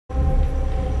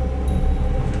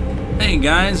Hey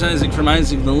guys, Isaac from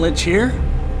Isaac the Lich here.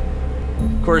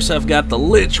 Of course, I've got the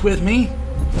Lich with me.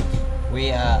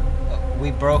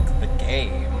 We broke the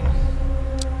game.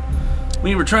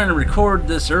 We were trying to record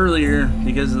this earlier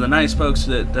because of the nice folks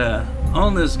that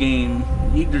own this game.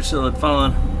 YGGDRAZIL had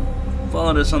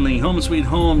followed us on the Home Sweet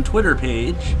Home Twitter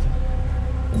page,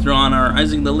 through on our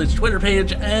Isaac the Lich Twitter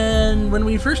page, and when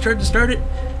we first tried to start it,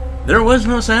 there was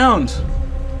no sound.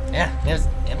 Yeah, it was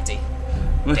empty.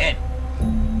 Dead.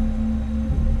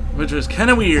 Which was kind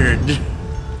of weird.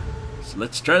 So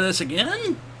let's try this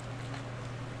again.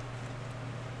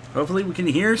 Hopefully we can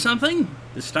hear something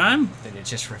this time. Then it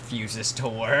just refuses to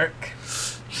work.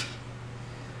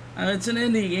 It's an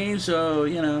indie game, so,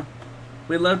 you know,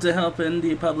 we love to help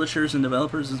indie publishers and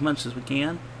developers as much as we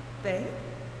can. Babe,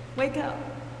 wake up.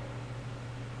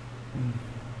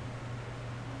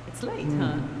 It's late,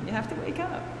 huh? You have to wake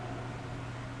up.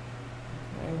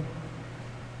 Hey.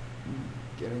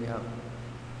 Getting up.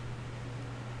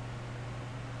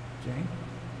 Jane?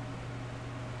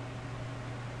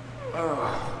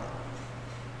 Oh.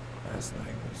 Last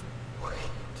night was way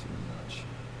too much.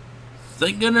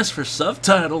 Thank goodness for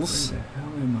subtitles. Where the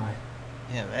hell am I?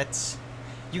 Yeah, that's...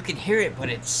 You can hear it, but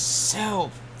it's so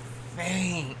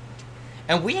faint.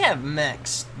 And we have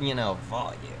max, you know,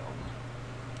 volume.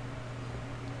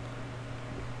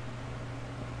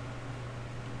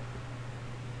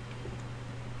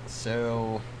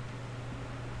 So...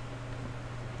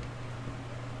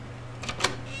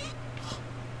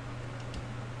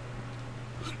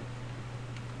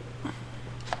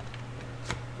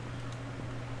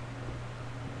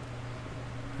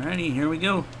 Alrighty, here we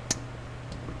go.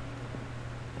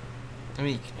 I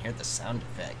mean, you can hear the sound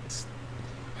effects.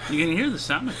 You can hear the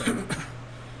sound effect.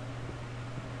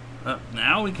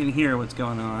 Now we can hear what's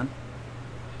going on.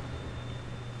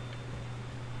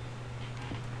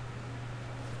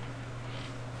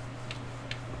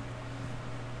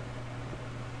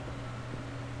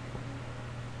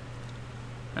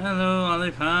 Hello,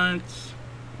 Oliphants.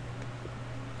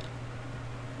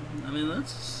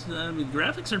 I mean,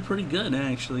 graphics are pretty good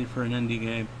actually for an indie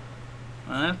game.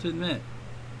 I have to admit.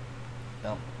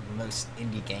 Well, most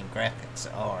indie game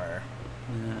graphics are.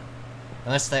 Yeah.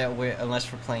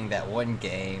 Unless we're playing that one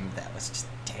game that was just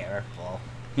terrible.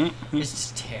 It's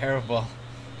just terrible.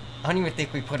 I don't even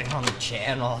think we put it on the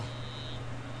channel.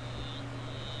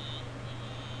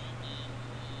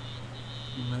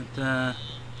 But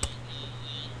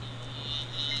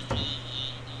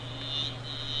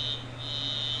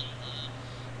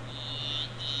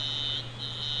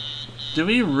do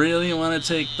we really want to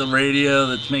take the radio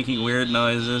that's making weird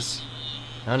noises?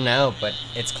 Oh no, but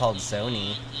it's called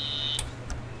Sony.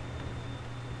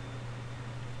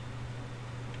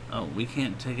 Oh, we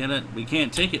can't take it. We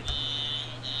can't take it.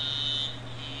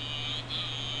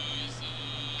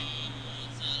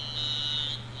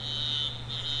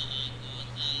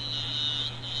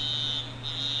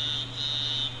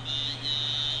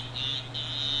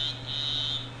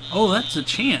 Oh, that's a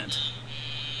chant.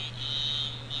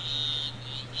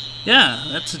 Yeah,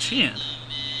 that's a chant.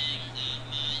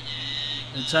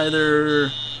 It's either,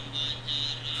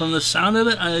 from the sound of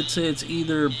it, I'd say it's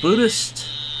either Buddhist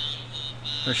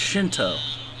or Shinto.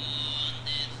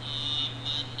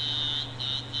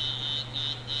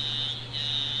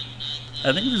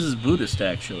 I think this is Buddhist,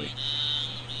 actually.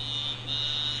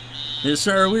 Yes,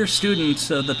 sir, we're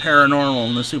students of the paranormal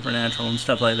and the supernatural and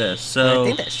stuff like this, so... I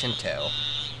think that's Shinto.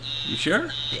 You sure?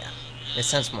 Yeah. It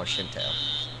sounds more Shinto.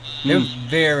 They're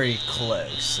very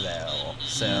close, though,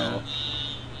 so... Yeah.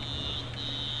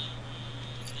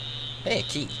 Hey, a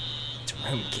key. It's a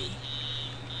room key.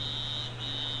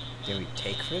 Did we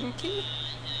take room key?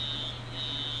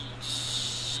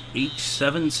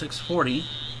 H7640.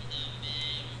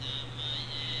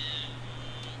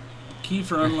 Key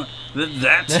for unlock.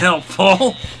 That's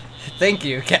helpful. Thank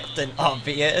you, Captain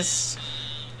Obvious.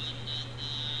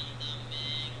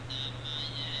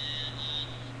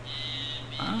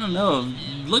 I don't know.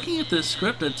 Looking at this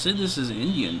script, I'd say this is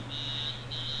Indian.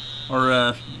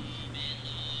 Or,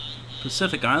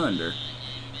 Pacific Islander.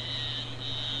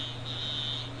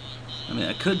 I mean,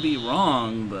 I could be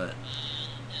wrong, but...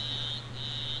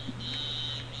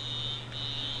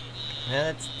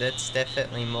 Yeah, that's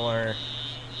definitely more...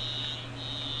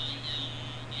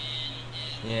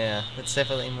 Yeah, that's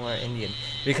definitely more Indian.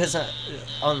 Because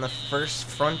on the first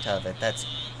front of it, that's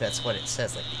what it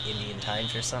says, like the Indian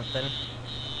Times or something.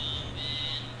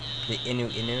 The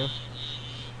Inu.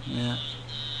 Yeah.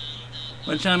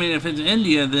 Which, I mean, if it's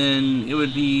India, then it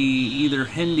would be either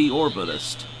Hindi or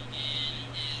Buddhist.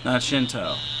 Not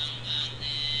Shinto.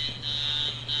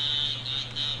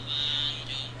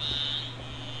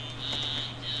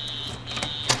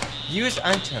 Use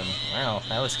item. Wow,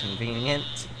 that was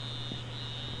convenient.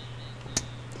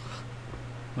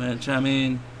 Which, I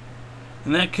mean,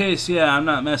 in that case, yeah, I'm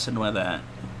not messing with that.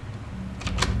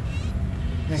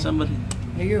 Hey. Somebody...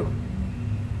 Hey, you.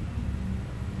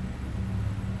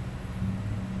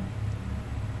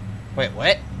 Wait,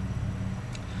 what?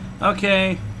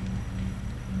 Okay.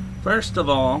 First of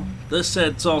all, this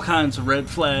sets all kinds of red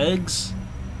flags.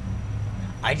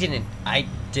 I didn't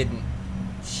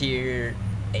hear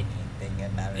anything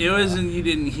about it. It wasn't you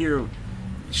didn't hear...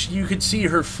 You could see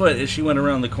her foot as she went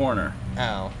around the corner.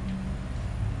 Oh.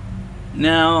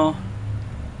 Now,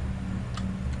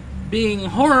 being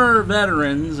horror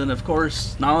veterans, and of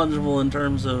course knowledgeable in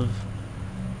terms of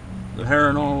the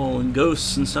paranormal and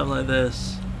ghosts and stuff like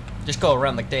this, Just go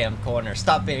around the damn corner.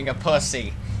 Stop being a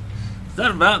pussy. it's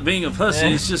not about being a pussy,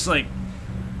 it's just like,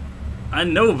 I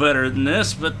know better than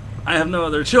this, but I have no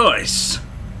other choice.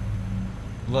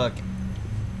 Look,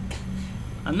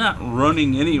 I'm not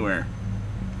running anywhere.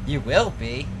 you will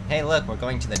be. Hey, look, we're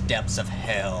going to the depths of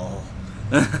hell.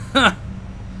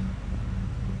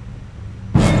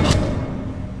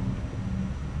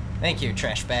 Thank you,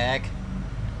 trash bag.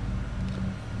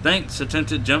 Thanks,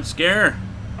 attempted jump scare.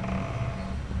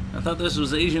 I thought this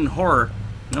was Asian horror.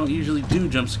 I don't usually do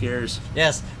jump scares.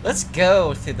 Yes, let's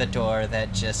go through the door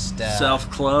that just,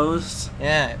 Self-closed.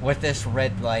 yeah, with this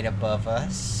red light above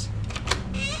us.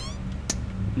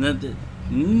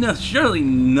 No, surely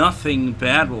nothing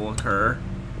bad will occur.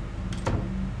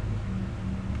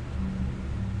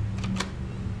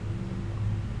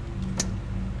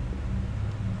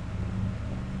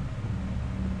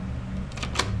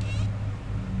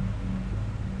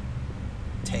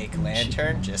 Take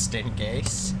lantern, just in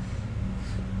case.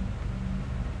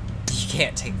 You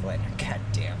can't take lantern, god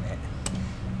damn it.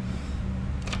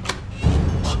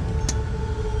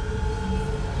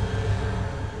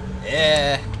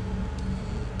 Yeah.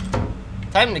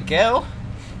 Time to go.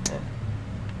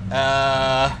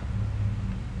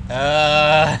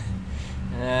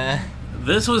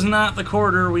 This was not the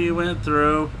corridor we went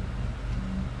through.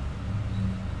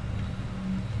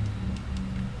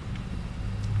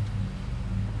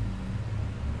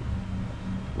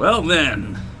 Well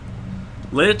then,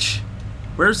 Lich,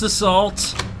 where's the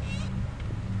salt?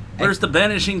 Where's the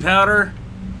banishing powder?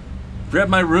 Grab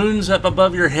my runes up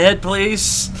above your head,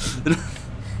 please.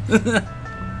 There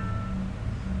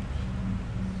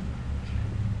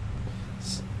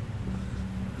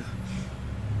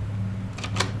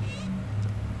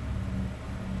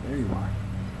you are.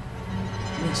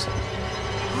 Miss.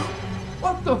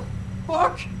 What the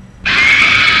fuck?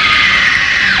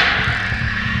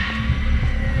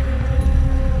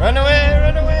 Run away,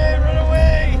 run away, run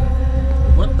away!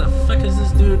 What the fuck is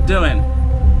this dude doing?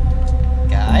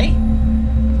 Guy?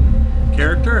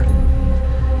 Character?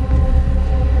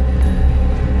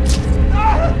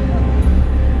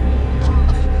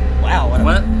 Wow,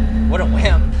 what a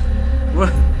wimp.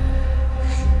 What?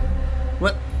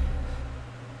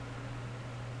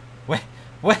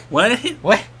 What?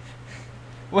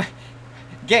 What?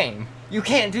 Game, you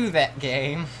can't do that,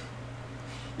 game.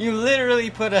 You literally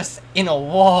put us in a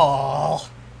wall.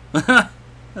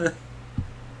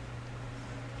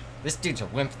 This dude's a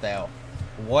wimp, though.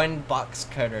 One box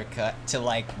cutter cut to,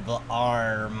 like, the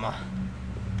arm.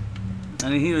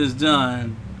 And he was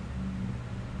done.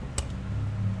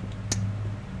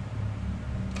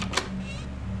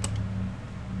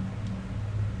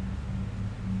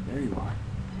 There you are.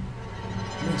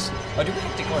 Miss. Oh, do we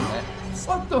have to go in that?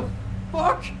 What the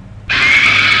fuck?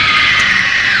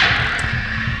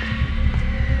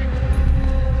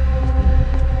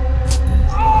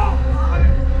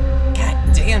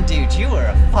 God damn, dude, you are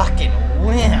a fucking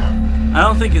wimp. I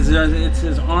don't think it's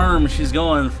his arm she's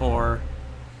going for.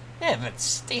 Yeah, but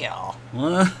still.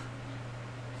 What?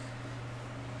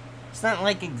 It's not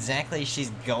like exactly she's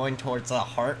going towards the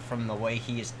heart from the way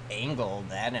he is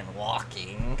angled at and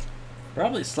walking.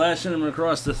 Probably slashing him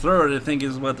across the throat, I think,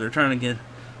 is what they're trying to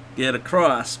get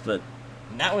across, but...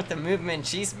 Not with the movement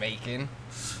she's making.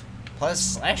 Plus,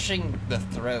 slashing the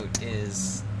throat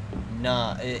is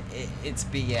not... it's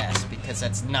BS, because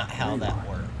that's not how that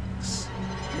works.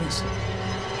 Miss.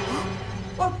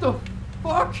 What the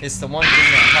fuck? It's the one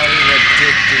thing that Hollywood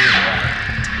did do right.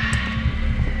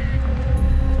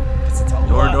 'Cause it's a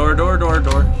lot. Door.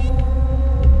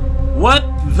 What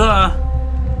the...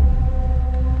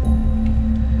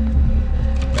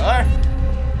 Door?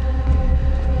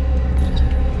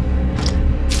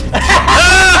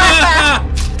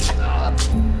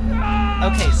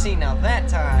 Okay, see, now that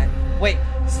time... Wait,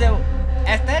 so...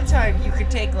 At that time, you could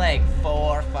take, like,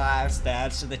 4 or 5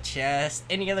 stabs to the chest.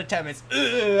 Any other time, it's...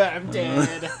 I'm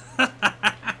dead.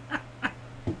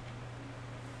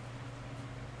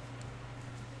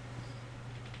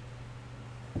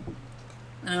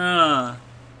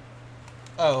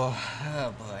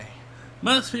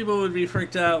 most people would be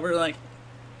freaked out. We're like,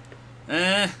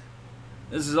 this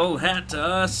is old hat to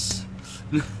us.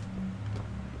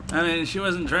 I mean, she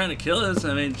wasn't trying to kill us.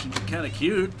 I mean, she's kind of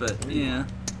cute, but yeah.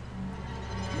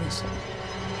 Miss.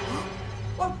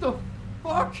 What the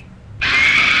fuck?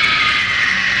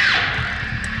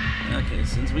 Okay,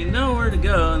 since we know where to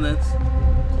go, and that's...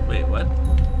 Wait, what?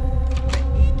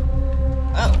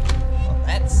 Oh, well,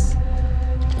 that's...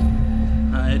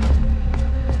 Hide.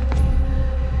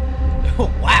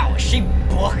 Wow, she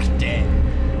booked it.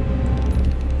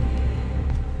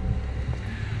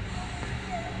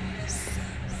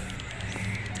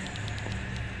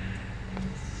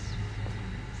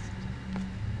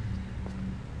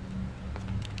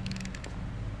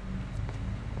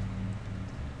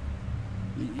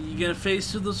 You gonna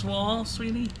face through this wall,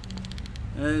 sweetie?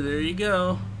 There you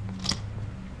go.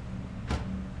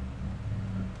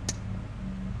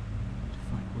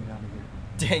 Find a way out of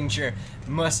here. Danger.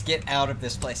 Must get out of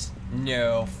this place.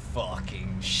 No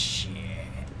fucking shit.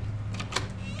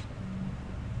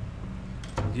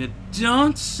 You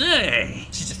don't say.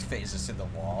 She just phases to the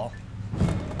wall.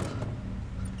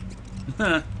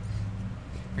 Huh.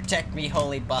 Protect me,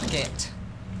 holy bucket.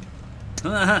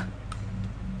 Huh.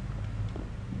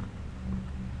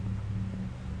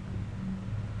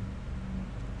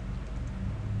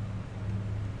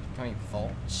 Can we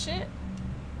fold shit?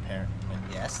 Apparently,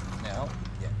 yes. No.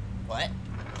 Yeah. What?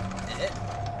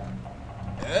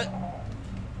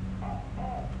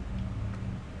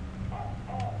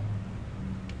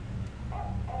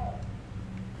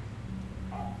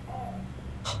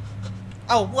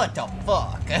 Oh, what the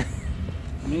fuck? I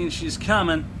mean, she's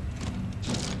coming.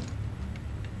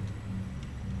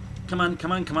 Come on,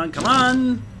 come on, come on, come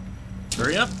on!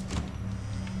 Hurry up!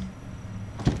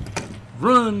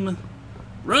 Run!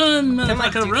 Run, Come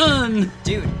on, motherfucker, dude. run!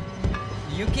 Dude,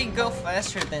 you can go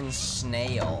faster than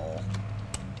snail.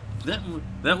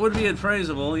 That would be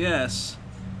appraisable, yes.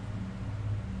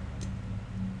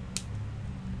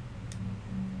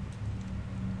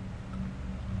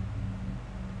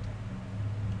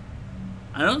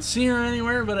 I don't see her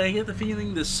anywhere, but I get the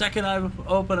feeling the second I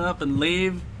open up and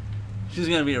leave, she's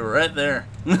gonna be right there.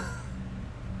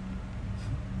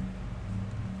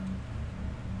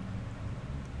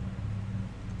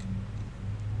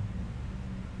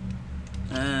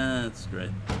 That's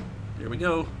great. Here we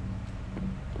go.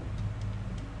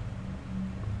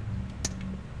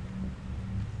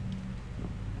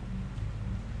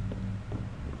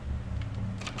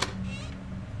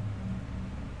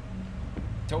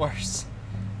 Doors.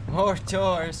 More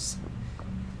doors.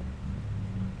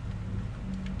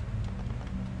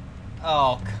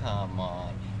 Oh, come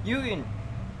on. You can...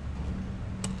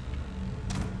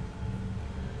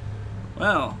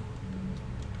 Well,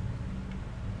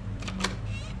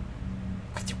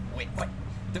 Wait, what?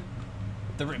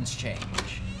 The rooms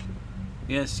change.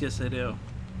 yes, I do.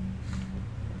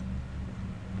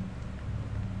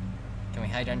 Can we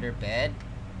hide under bed?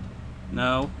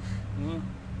 No.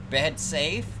 Bed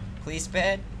safe? Please,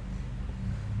 bed?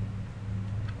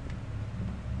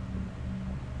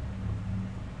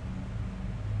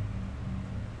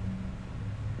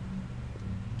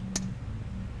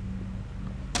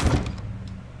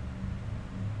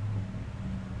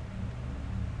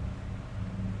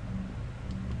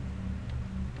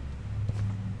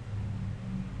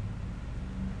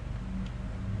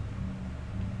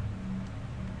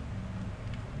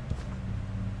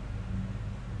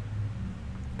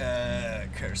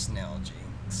 Curse Nell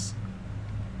Jinx.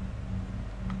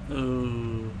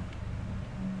 Ooh.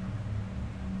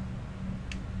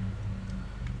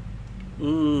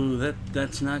 Ooh,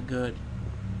 that's not good.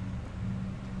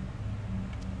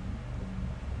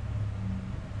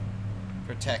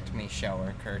 Protect me,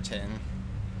 shower curtain.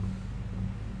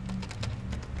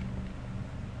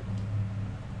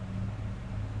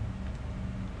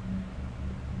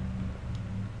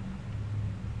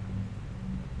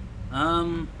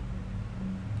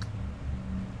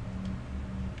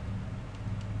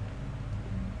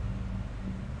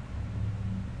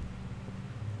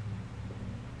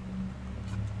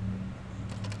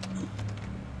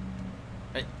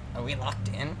 Wait, are we locked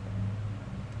in?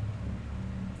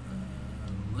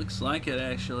 Looks like it,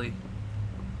 actually.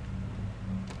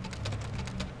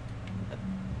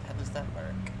 How does that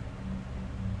work?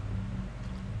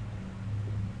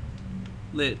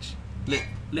 Lich. Lich.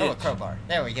 Oh, a crowbar.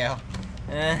 There we go.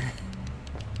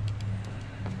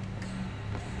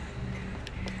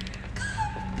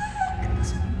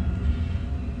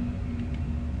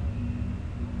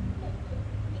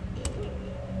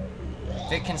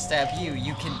 If it can stab you,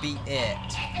 you can beat it.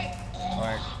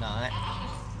 Or not.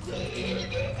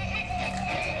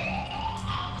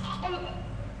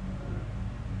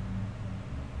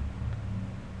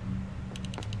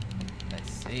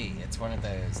 see. It's one of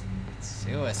those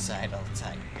suicidal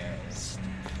type ghosts.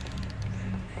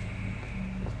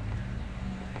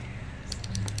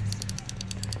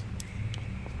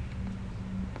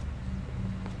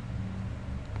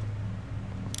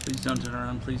 Please don't turn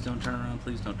around, please don't turn around,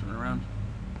 please don't turn around.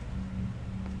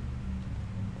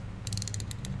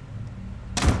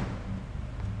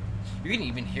 You can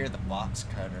even hear the box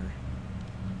cutter,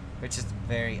 which is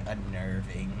very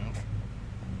unnerving.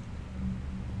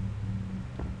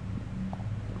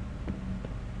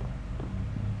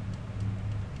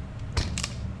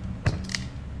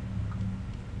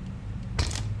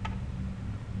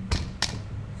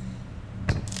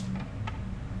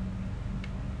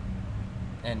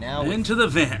 And now into the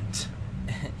vent.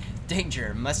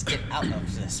 Danger, must get out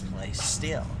of this place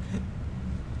still.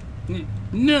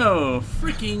 No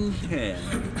freaking head.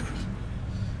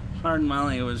 Pardon my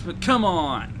language, but come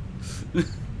on.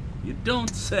 You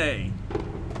don't say.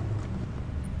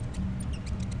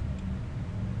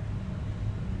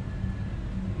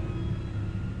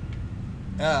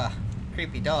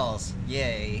 Creepy dolls.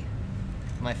 Yay.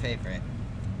 My favorite.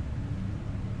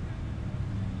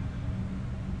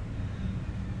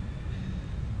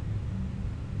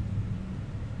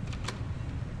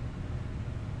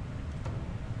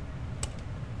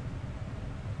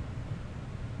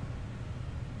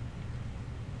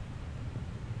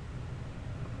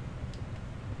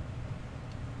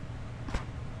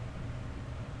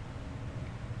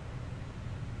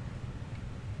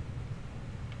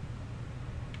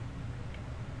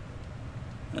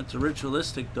 That's a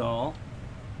ritualistic doll.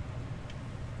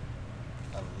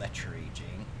 A lechery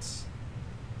jinx.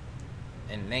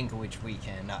 In language we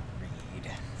cannot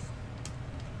read.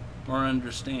 Or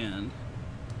understand.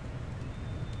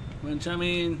 Which, I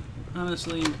mean,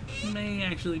 honestly, may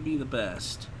actually be the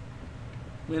best.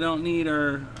 We don't need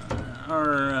our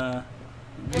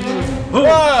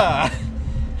Ah!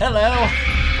 Hello!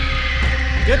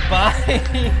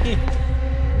 Goodbye!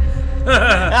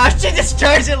 She just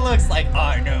turns and looks like,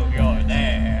 I know you're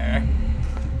there.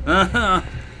 Uh-huh.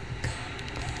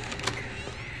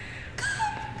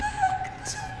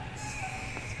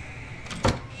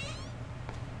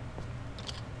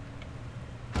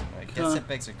 I guess it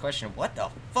begs the question, what the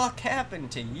fuck happened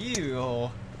to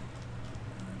you?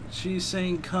 She's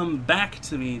saying come back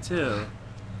to me, too.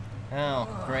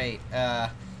 Oh, great.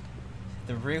 The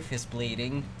roof is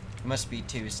bleeding. Must be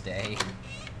Tuesday.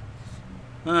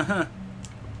 Uh-huh.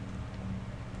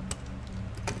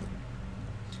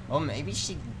 Well, maybe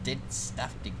she did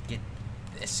stuff to get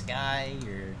this guy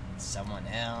or someone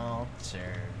else,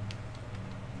 or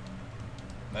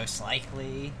most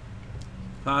likely.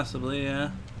 Possibly, yeah.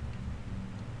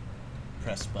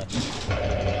 Press button.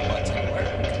 Button work.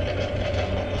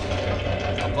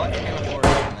 A button and a horror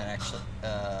game that actually.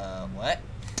 What?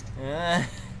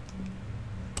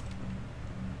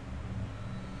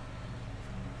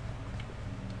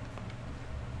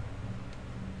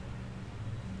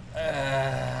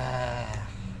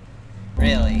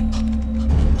 Really?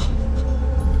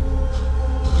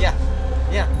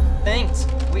 Yeah, thanks.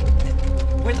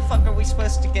 Where the fuck are we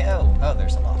supposed to go? Oh,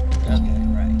 there's a locker. Okay,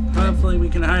 right. Hopefully we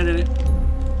can hide in it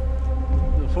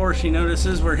before she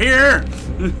notices we're here.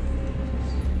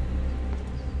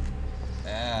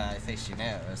 I think she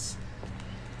knows.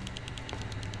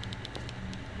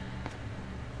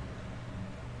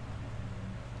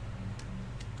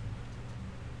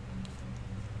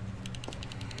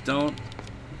 Don't.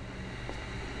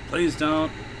 Please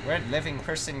don't. Where'd living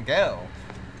person go?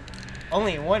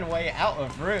 Only one way out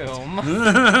of room.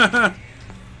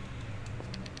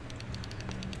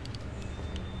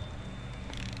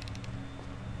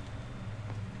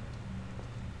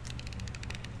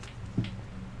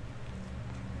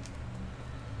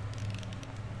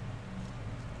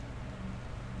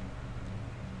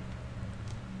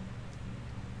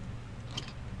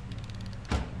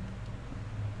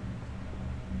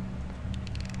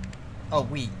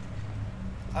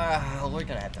 Oh, we're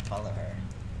gonna have to follow her.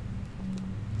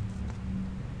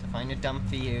 To find a dumb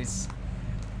fuse.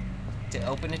 To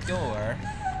open a door.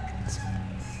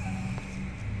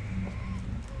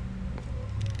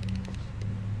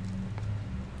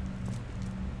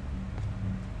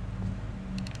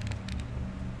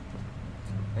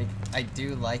 Like, I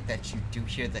do like that you do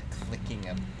hear the clicking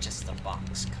of just the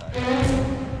box cut.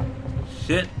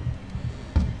 Shit.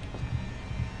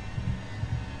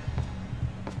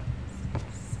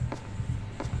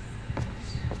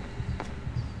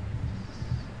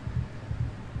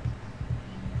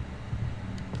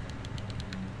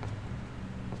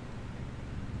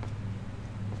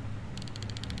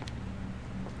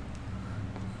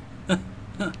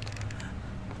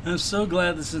 I'm so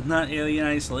glad this is not Alien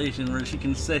Isolation, where she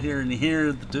can sit here and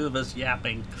hear the two of us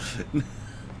yapping.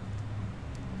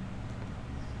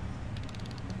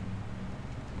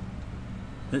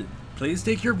 Please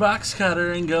take your box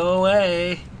cutter and go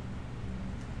away.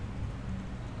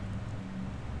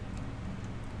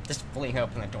 Just fling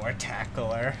open the door,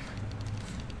 tackle her.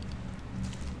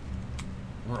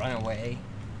 Run away.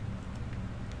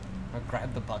 Or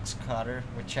grab the box cutter,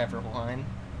 whichever one.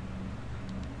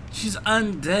 She's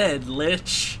undead,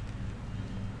 Lich.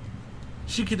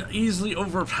 She could easily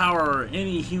overpower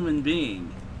any human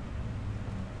being.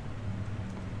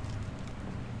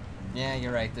 Yeah,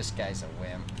 you're right, this guy's a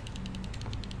wimp.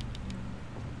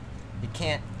 You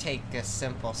can't take a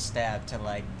simple stab to,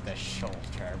 like, the shoulder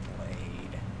blade.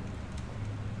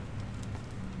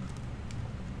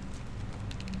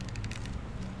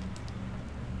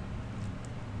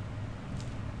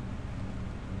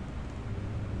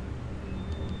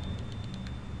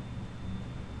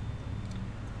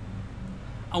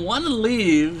 I want to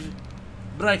leave,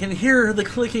 but I can hear the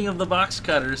clicking of the box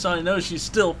cutter, so I know she's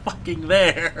still fucking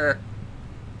there.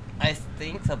 I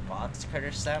think the box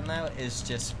cutter sound, though, is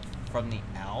just from the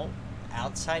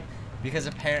outside, because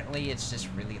apparently it's just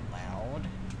really loud.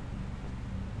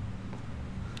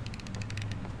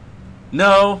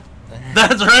 No,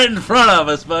 that's right in front of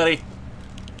us, buddy.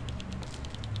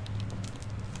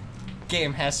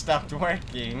 Game has stopped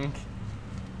working.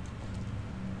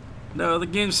 No, the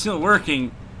game's still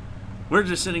working. We're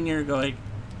just sitting here going,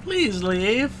 please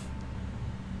leave.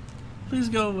 Please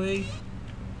go away.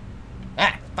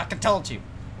 Ah, fucking told you.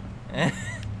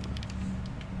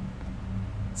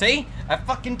 See? I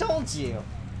fucking told you.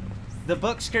 The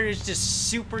book skirt is just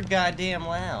super goddamn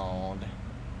loud.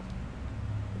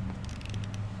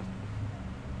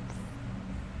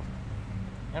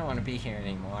 I don't want to be here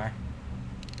anymore.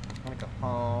 I want to go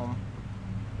home.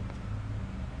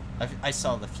 I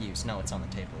saw the fuse. No, it's on the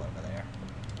table over there.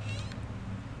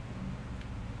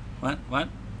 What?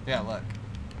 Yeah, look.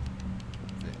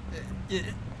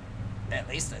 At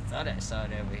least I thought I saw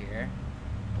it over here.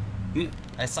 Yeah.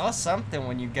 I saw something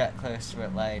when you got close to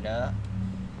it light up.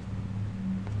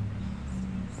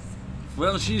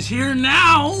 Well, she's here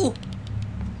now.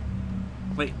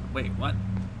 Wait, what?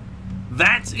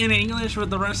 That's in English,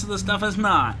 but the rest of the stuff is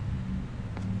not.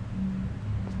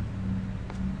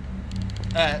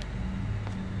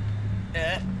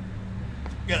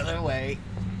 Get other way.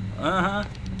 Uh-huh.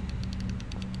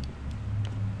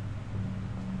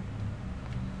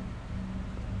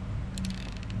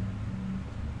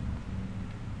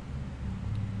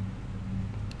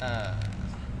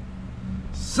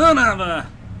 Son of a...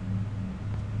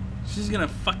 She's gonna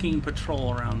fucking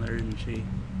patrol around there, isn't she?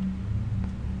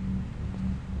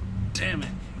 Damn it.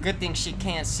 Good thing she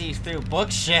can't see through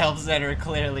bookshelves that are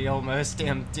clearly almost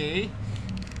empty.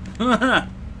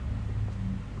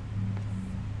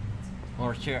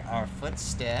 Or hear our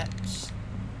footsteps.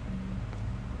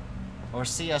 Or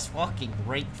see us walking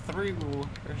right through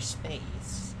her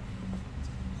space.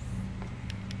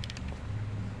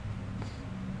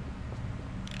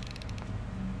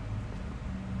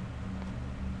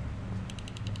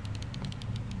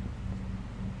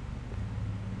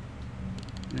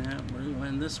 Yeah, we're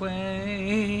going this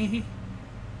way.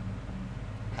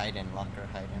 Hide in locker,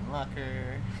 hide in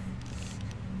locker.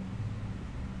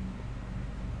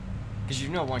 Because you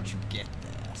know once you get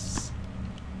this.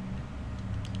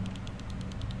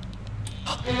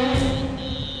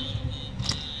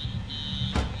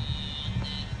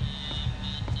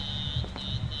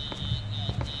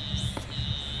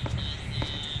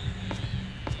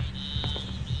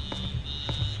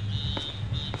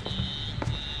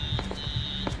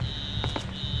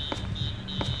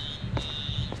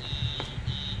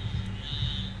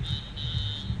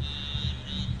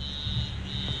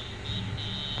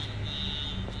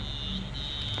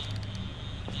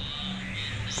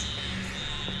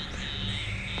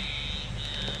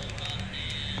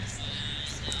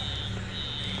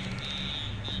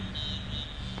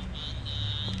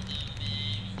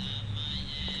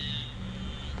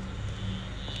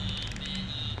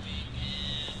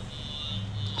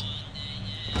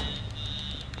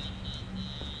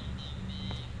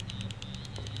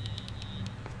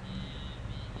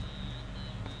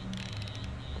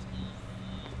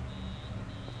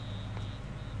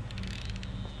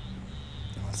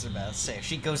 I was about to say,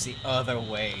 she goes the other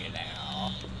way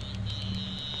now.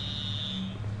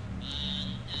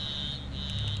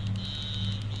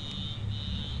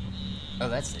 Oh,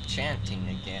 that's the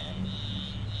chanting again.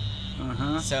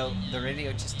 Uh-huh. So, the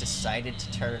radio just decided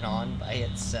to turn on by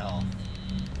itself.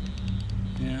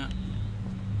 Yeah.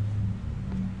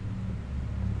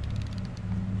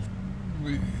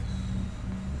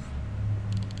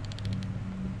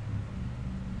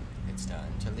 It's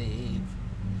time to leave.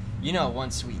 You know,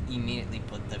 once we immediately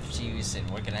put the fuse in,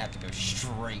 we're gonna have to go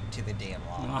straight to the damn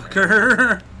locker.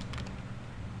 Locker.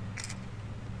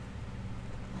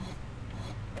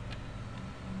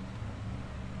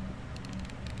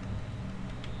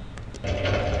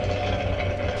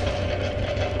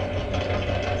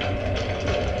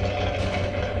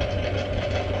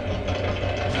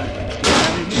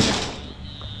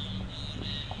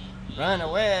 Run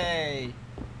away!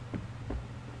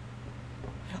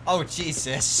 Oh,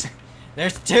 Jesus.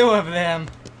 There's two of them!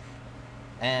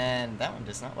 And that one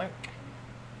does not work.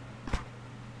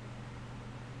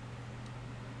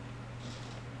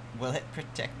 Will it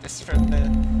protect us from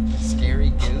the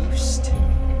scary ghost?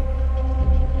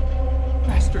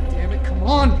 Bastard, damn it, come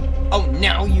on! Oh,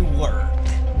 now you work!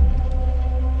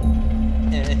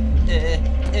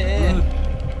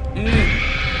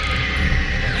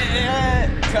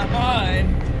 Come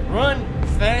on! Run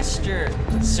faster,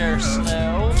 Sir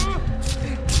Snow!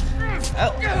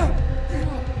 Oh!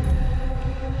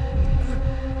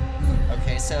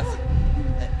 Okay, so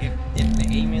if the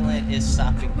amulet is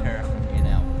stopping her from, you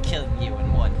know, killing you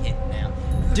in one hit now.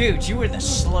 Dude, you were the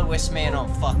slowest man on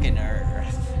fucking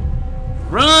Earth.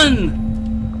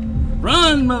 Run!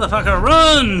 Run, motherfucker,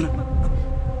 run!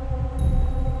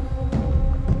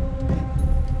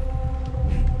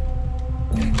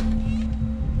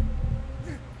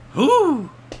 Whoo!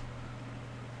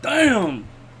 Damn!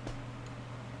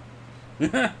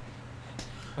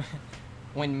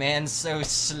 When man's so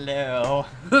slow.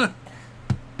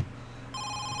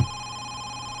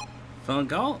 Phone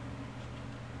call?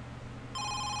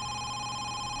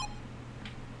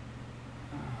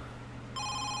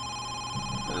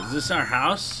 Is this our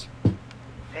house?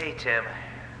 Hey, Tim.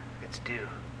 It's Dew.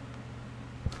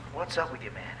 What's up with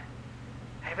you, man?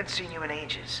 I haven't seen you in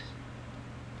ages.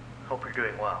 Hope you're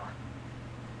doing well.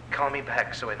 Call me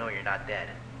back so I know you're not dead.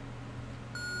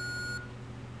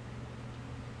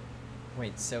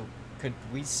 Wait, so could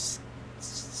we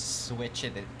switch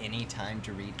it at any time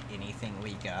to read anything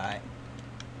we got?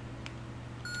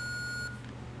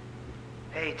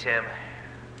 Hey, Tim.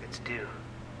 It's Dew.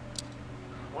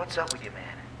 What's up with you,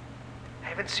 man? I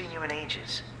haven't seen you in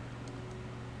ages.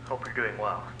 Hope you're doing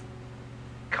well.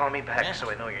 Call me back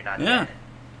so I know you're not Yeah.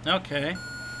 dead. Okay.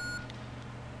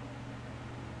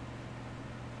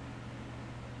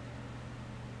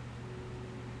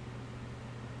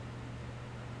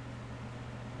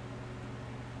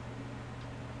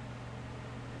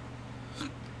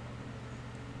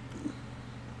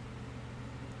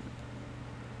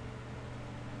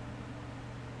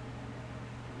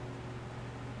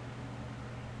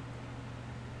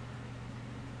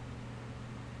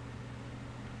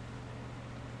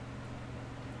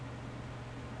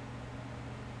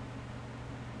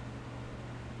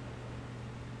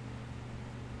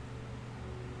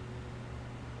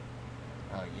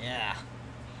 Oh, yeah.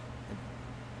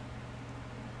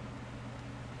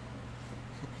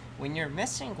 When you're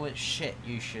messing with shit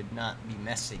you should not be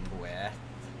messing with.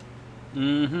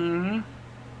 Mm-hmm.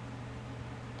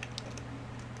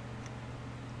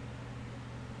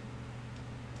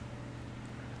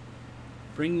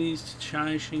 Bring these to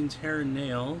Chai Sheen's hair and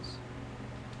nails.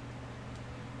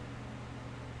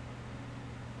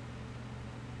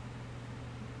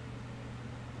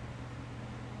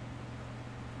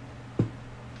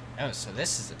 Oh, so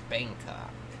this is a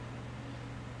Bangkok.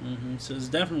 Mm-hmm. So it's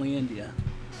definitely India.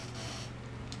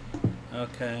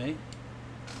 Okay.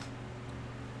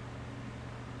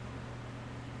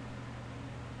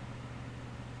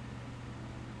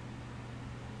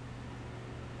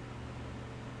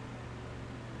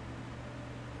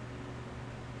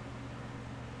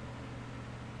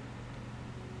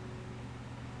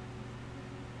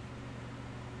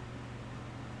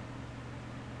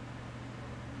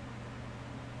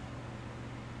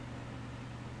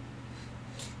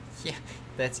 Yeah,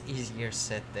 that's easier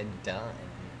said than done.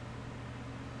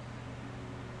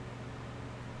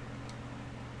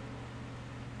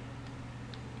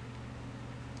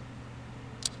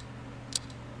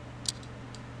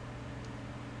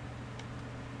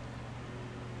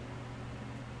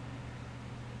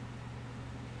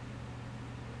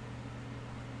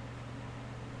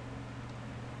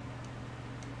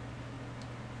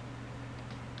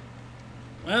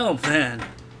 Well then.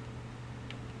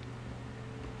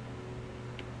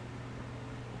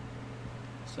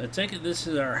 So I take it this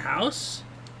is our house?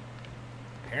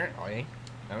 Apparently.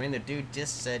 I mean, the dude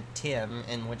just said Tim,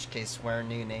 in which case our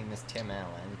new name is Tim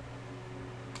Allen.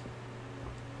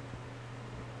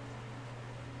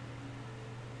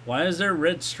 Why is there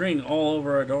red string all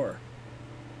over our door?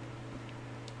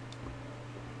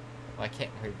 Why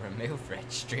can't we remove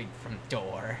registry from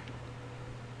door?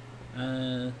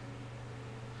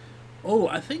 Oh,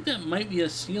 I think that might be a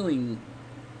ceiling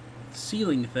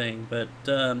thing, but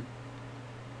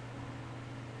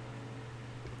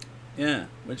yeah,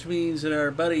 which means that our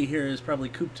buddy here has probably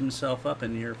cooped himself up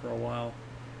in here for a while.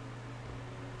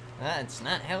 It's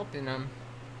not helping him.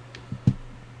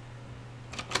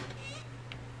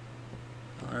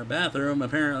 Our bathroom,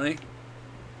 apparently.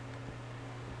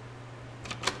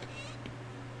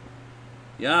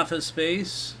 The office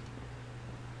space.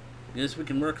 Guess we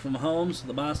can work from home so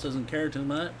the boss doesn't care too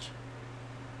much.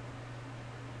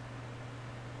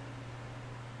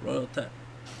 Royal Tech.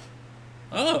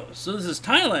 Oh, so this is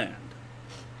Thailand.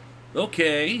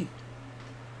 Okay.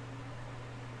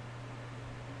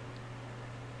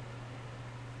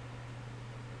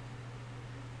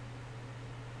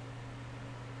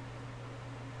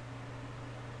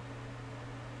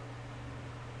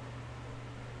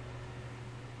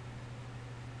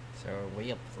 So are we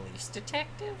a police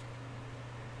detective?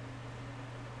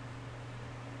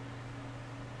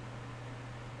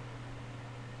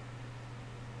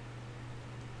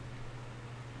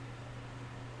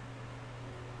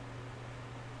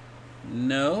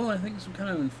 No, I think some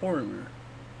kind of informer.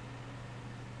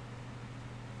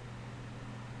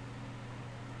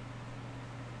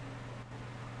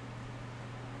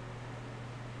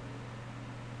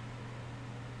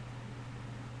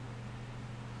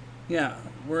 Yeah,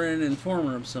 we're an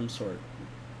informer of some sort.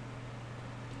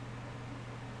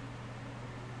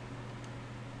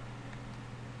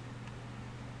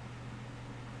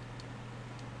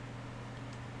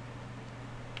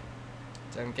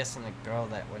 So I'm guessing the girl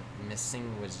that went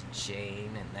missing was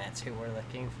Jane, and that's who we're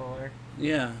looking for?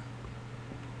 Yeah.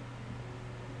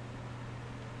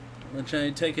 Which I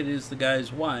take it is the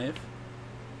guy's wife.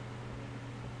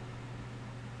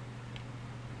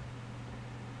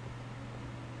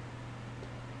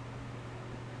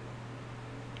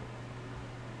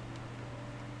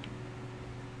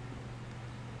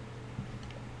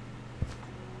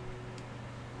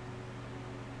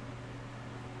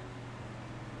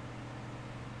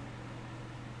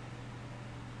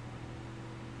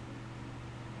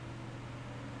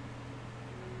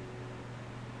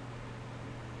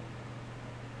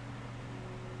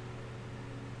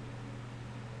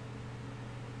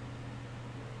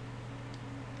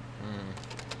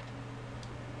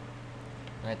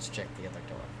 Let's check the other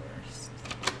door first.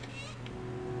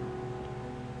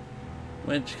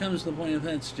 Which comes to the point of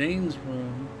that's Jane's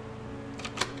room.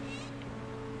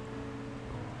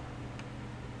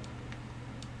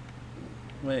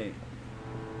 Wait.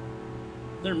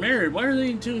 They're married. Why are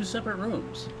they in two separate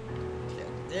rooms?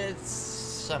 Yeah, it's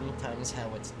sometimes how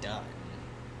it's done.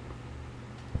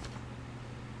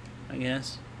 I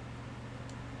guess.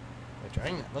 We're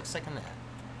drawing that looks like a map.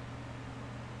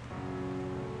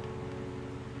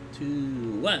 To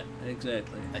what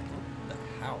exactly? I think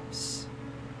the house.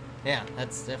 Yeah,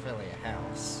 that's definitely a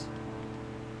house.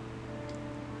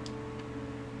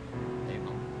 Maybe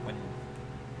when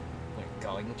we're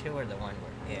going to, or the one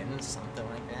we're in, something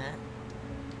like that.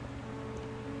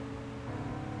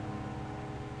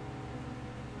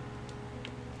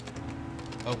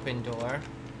 Open door.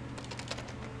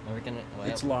 Are we gonna? Well,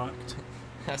 It's locked.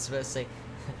 I was supposed to say,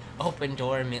 open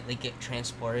door, immediately get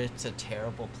transported to a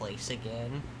terrible place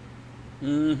again.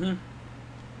 Mm-hmm.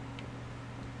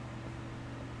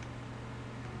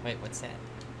 Wait, what's that?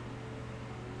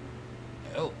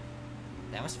 Oh,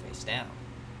 that was face down.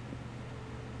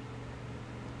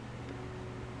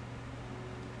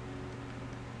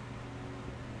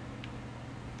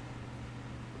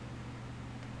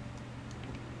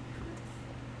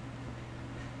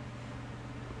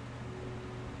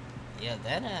 Yeah,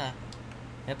 that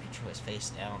picture was face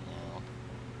down though.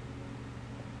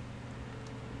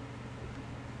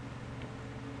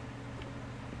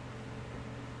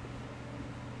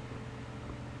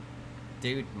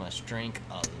 Dude must drink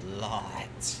a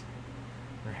lot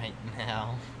right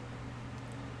now.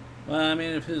 Well, I mean,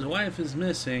 if his wife is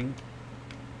missing,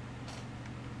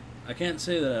 I can't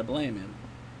say that I blame him.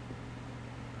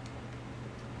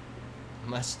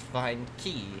 Must find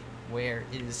key. Where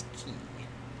is key?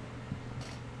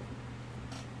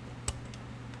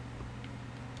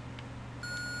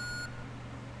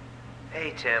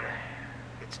 Hey, Tim.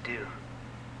 It's Dew.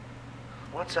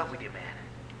 What's up with you, man?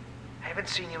 I haven't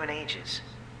seen you in ages.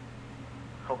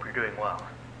 Hope you're doing well.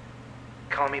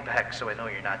 Call me back so I know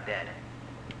you're not dead.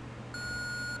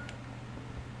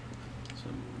 So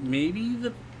maybe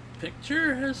the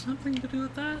picture has something to do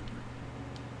with that?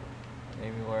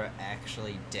 Maybe we're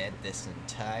actually dead this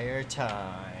entire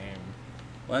time.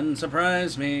 Wouldn't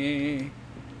surprise me.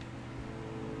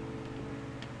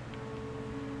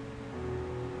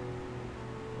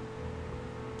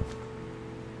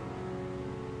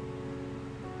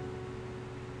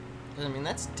 I mean,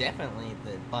 that's definitely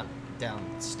the button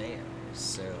downstairs,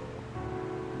 so...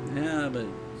 Yeah, but...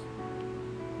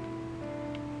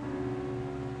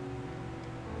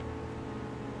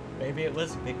 Maybe it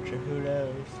was a picture, who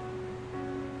knows?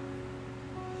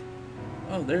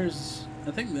 Oh, there's...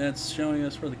 I think that's showing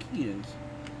us where the key is.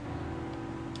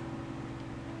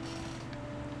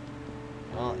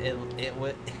 Well,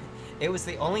 it was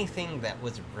the only thing that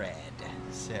was red,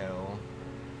 so...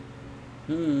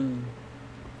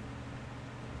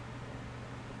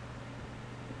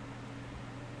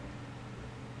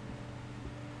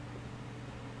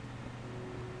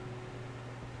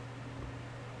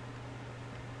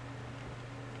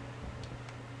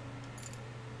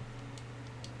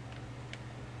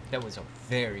 That was a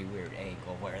very weird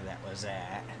angle where that was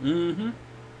at. Mm-hmm.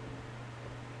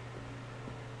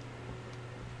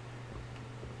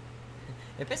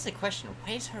 It begs the question,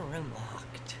 why is her room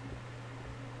locked?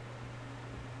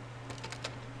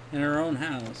 In her own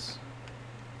house.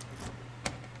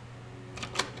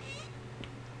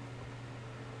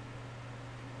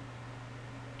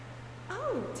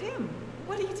 Oh, Tim,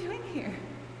 what are you doing here?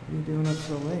 What are you doing up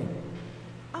so late?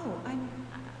 Oh, I'm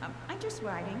just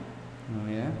writing. Oh,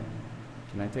 yeah?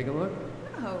 Can I take a look?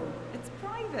 No, it's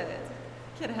private.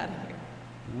 Get out of here.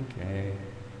 Okay.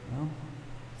 Well,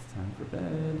 it's time for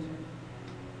bed.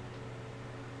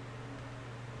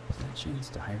 Is that Shane's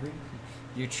diary?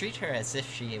 You treat her as if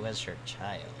she was your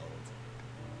child.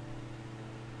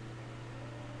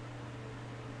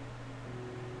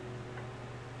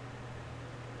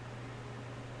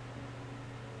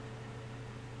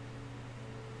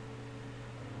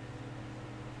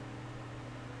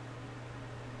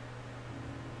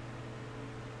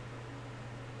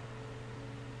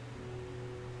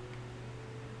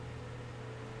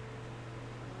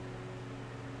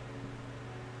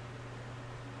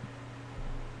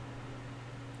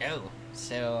 Oh,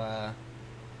 so,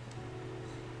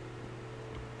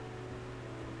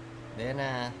 then,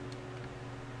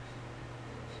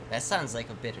 that sounds like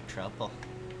a bit of trouble.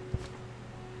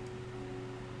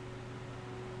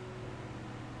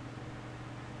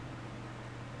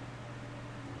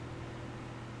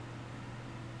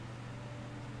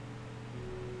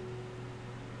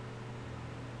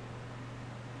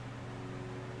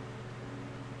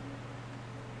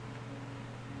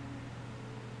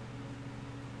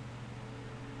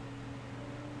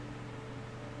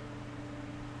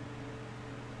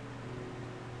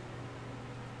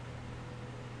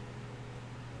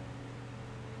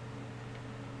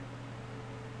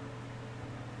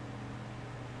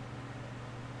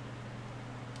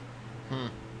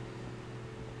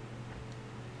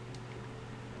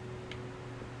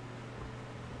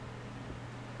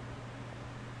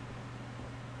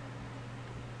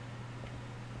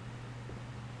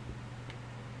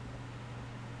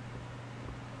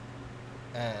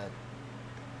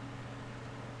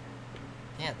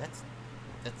 Yeah,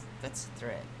 that's a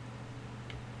threat.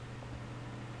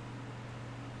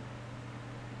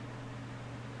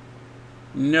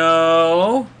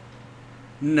 No.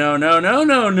 No, no, no,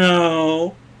 no,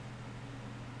 no.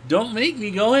 Don't make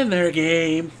me go in there,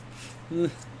 game.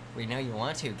 We know you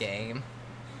want to, game.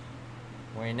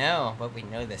 We know, but we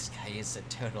know this guy is a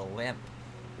total limp.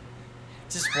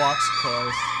 Just walks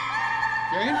close.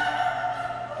 Jane?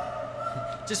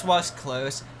 Just walks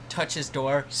close, touches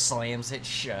door, slams it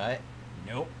shut.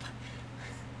 Nope.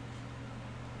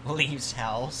 Leaves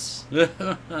house.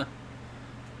 I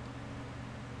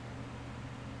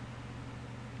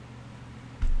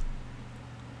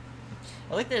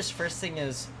like this first thing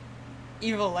is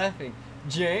evil laughing.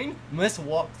 Jane must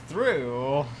walk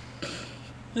through.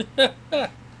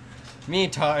 Me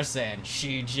Tarzan,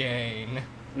 she Jane.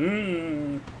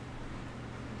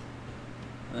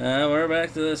 We're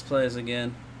back to this place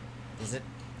again. Is it?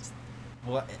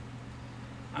 What?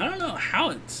 I don't know how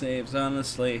it saves,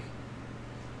 honestly.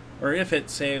 Or if it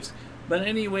saves. But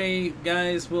anyway,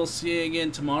 guys, we'll see you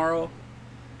again tomorrow.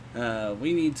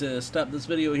 We need to stop this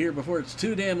video here before it's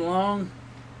too damn long.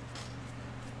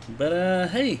 But,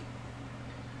 hey.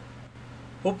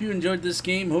 Hope you enjoyed this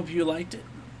game. Hope you liked it.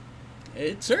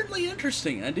 It's certainly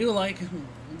interesting. I do like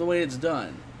the way it's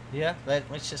done. Yeah,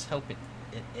 let's just hope it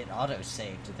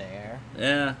auto-saved there.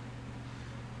 Yeah.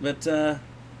 But,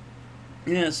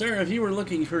 yeah, sir, if you were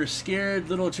looking for scared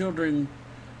little children,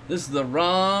 this is the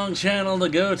wrong channel to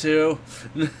go to.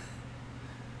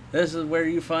 This is where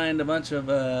you find a bunch of,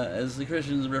 as the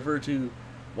Christians refer to,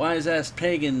 wise-ass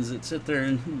pagans that sit there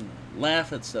and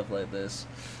laugh at stuff like this.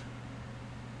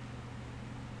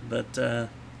 But,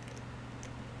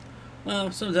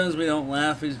 well, sometimes we don't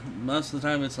laugh. Most of the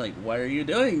time it's like, why are you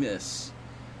doing this?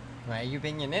 Why are you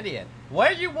being an idiot? Why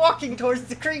are you walking towards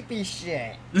the creepy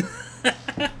shit?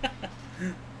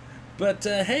 But,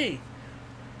 hey,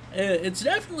 it's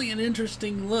definitely an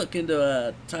interesting look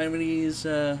into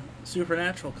Taiwanese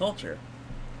supernatural culture.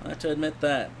 I have to admit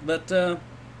that. But,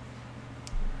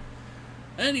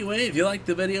 anyway, if you liked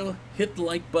the video, hit the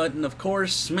like button. Of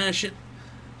course, smash it.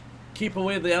 Keep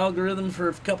away the algorithm for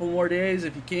a couple more days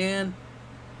if you can.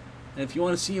 And if you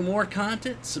want to see more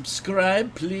content,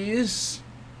 subscribe, please.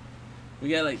 We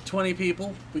got like 20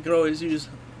 people. We could always use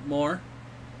more.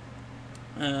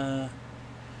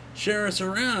 Share us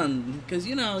around, because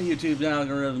you know YouTube's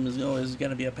algorithm is always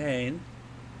going to be a pain.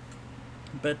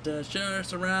 But share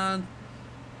us around.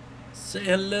 Say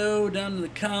hello down in the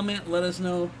comment. Let us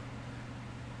know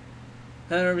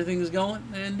how everything's going.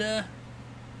 And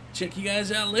check you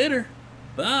guys out later.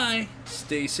 Bye.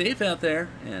 Stay safe out there,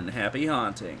 and happy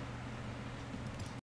haunting.